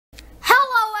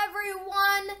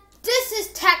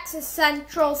Texas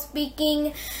Central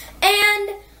speaking, and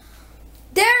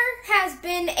there has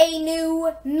been a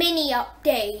new mini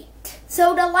update.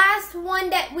 So the last one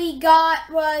that we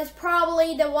got was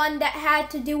probably the one that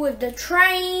had to do with the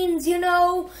trains, you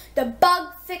know, the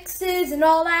bug fixes and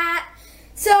all that.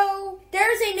 So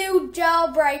there's a new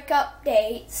Jailbreak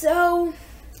update. So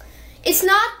it's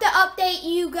not the update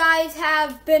you guys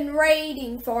have been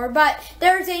waiting for, but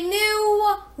there's a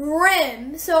new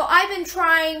rim. So I've been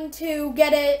trying to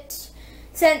get it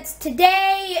since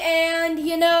today, and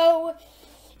you know,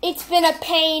 it's been a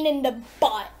pain in the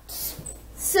butt.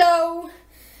 So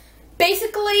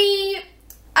basically,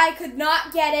 I could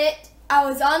not get it. I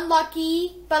was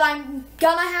unlucky, but I'm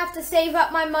gonna have to save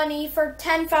up my money for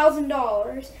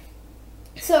 $10,000.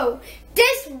 So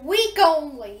this week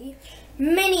only,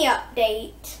 mini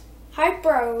update,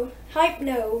 Hypno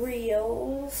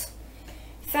Reels,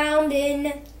 found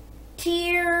in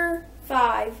Tier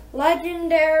 5,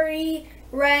 Legendary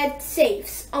Red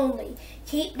Safes only.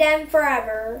 Keep them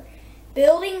forever.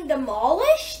 Building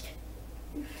demolished?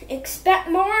 Expect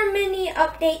more mini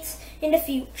updates in the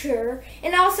future.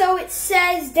 And also it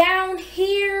says down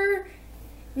here,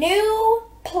 new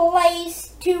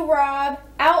place to rob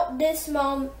out this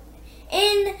month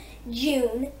in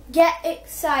June. Get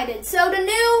excited. So the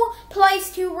new place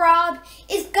to rob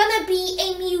is gonna be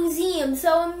a museum.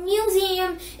 So a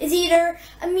museum is either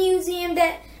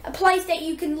a place that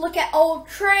you can look at old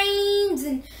trains,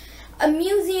 and a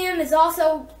museum is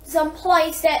also some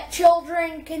place that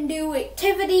children can do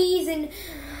activities, and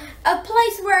a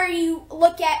place where you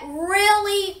look at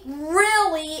really,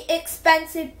 really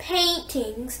expensive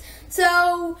paintings.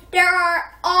 So there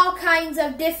are all kinds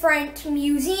of different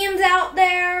museums out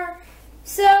there.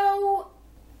 So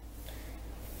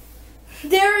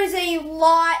there is a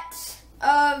lot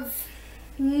of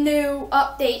new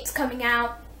updates coming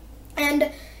out,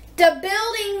 and the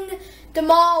building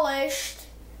demolished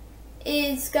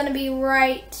is going to be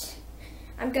right,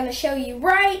 I'm going to show you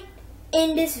right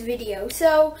in this video.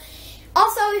 So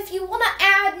also, if you want to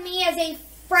add me as a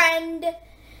friend,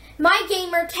 my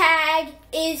gamer tag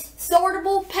is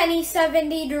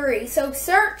SortablePenny73. So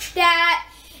search that,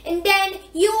 and then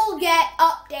you will get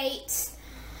updates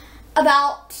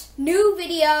about new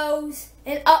videos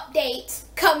and updates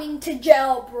coming to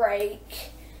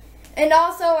Jailbreak. And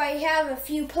also, I have a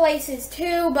few places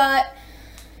too, but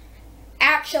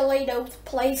actually those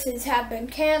places have been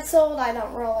canceled. I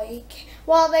don't really,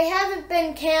 well, they haven't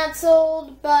been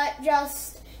canceled, but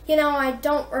just, you know, I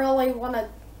don't really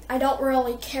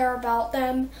care about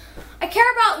them. I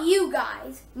care about you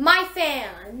guys, my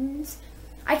fans.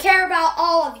 I care about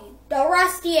all of you. The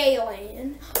Rusty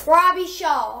Alien, Robbie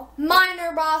Shaw,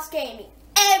 Minor Boss Gaming,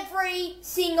 every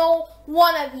single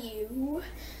one of you.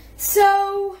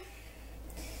 So,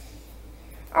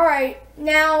 alright,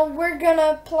 now we're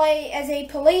gonna play as a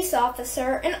police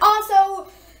officer, and also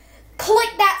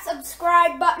click that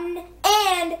subscribe button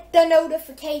and the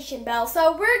notification bell.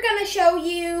 So we're gonna show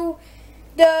you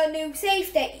the new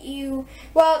safe that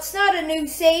well, it's not a new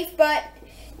safe, but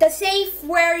the safe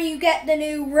where you get the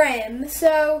new rim.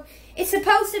 So it's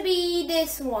supposed to be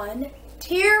this one,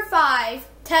 Tier 5,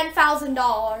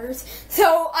 $10,000.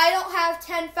 So I don't have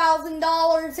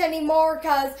 $10,000 anymore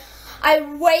because I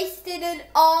wasted it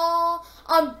all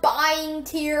on buying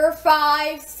Tier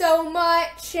 5 so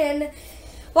much, and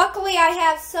luckily I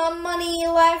have some money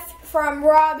left from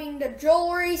robbing the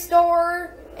jewelry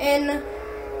store, and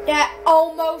that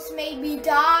almost made me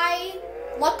die.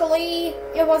 Luckily,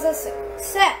 it was a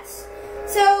success.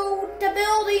 So the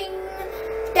building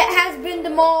that has been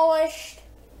demolished,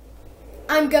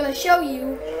 I'm gonna show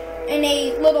you in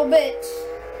a little bit.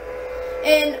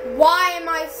 And why am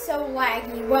I so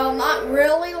laggy? Well, not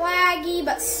really laggy,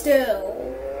 but still.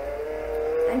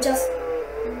 I'm just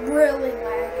really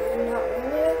laggy. Not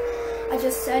really. I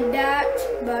just said that,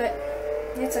 but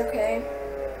it's okay.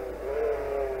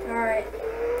 Alright.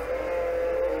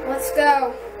 Let's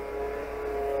go.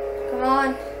 Come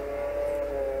on.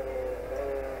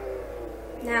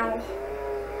 Now,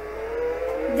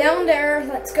 down there,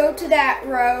 let's go to that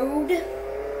road.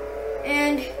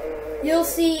 And you'll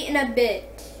see in a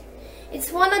bit.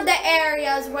 It's one of the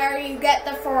areas where you get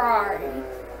the Ferrari.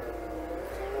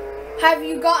 Have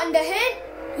you gotten the hint?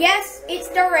 Yes, it's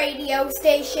the radio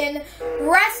station.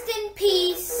 Rest in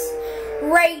peace,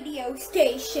 radio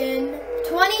station.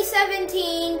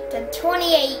 2017 to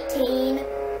 2018.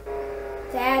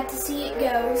 Sad to see it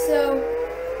go. So,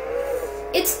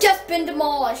 it's just been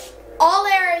demolished. All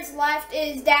there is left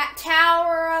is that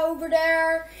tower over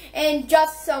there, and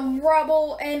just some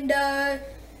rubble and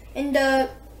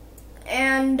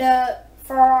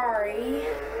Ferrari.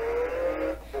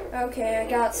 Okay, I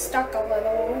got stuck a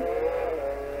little.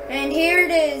 And here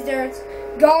it is. There's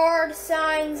guard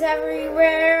signs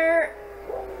everywhere.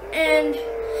 And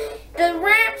the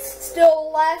ramp's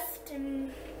still left.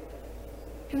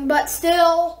 But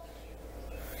still.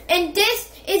 And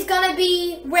this is going to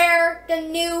be where the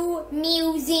new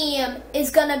museum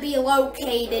is going to be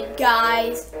located,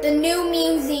 guys. The new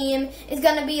museum is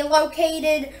going to be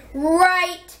located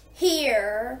right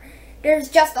here. There's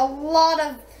just a lot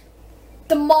of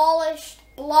demolished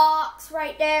blocks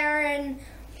right there, and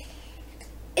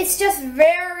it's just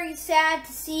very sad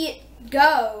to see it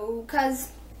go, because,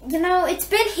 you know, it's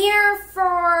been here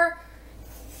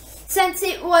since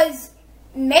it was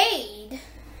made,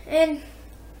 and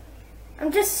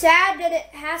I'm just sad that it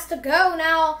has to go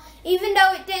now, even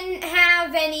though it didn't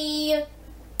have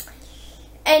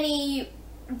any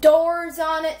doors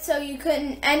on it so you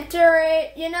couldn't enter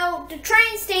it. You know, the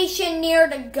train station near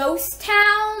the ghost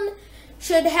town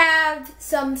should have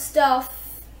some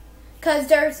stuff, because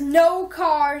there's no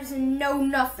cars and no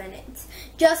nothing. It's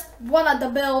just one of the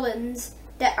buildings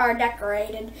that are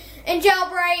decorated. And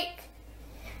Jailbreak,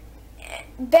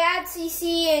 Bad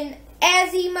CC, and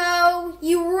Azimo,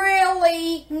 you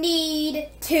really need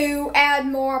to add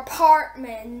more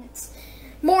apartments.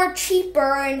 More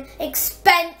cheaper and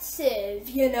expensive,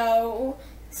 you know.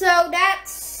 So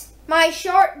that's my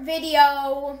short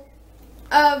video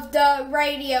of the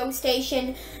radio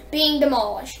station being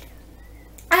demolished.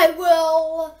 I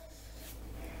will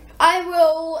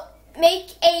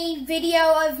make a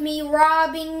video of me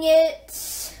robbing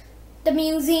it, the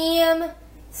museum.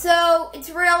 So it's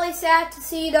really sad to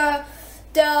see the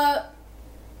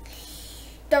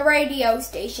radio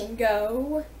station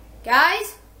go.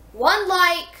 Guys, 1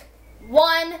 like,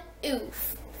 1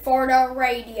 oof for the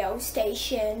radio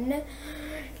station.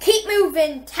 Keep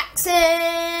moving,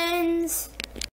 Texans!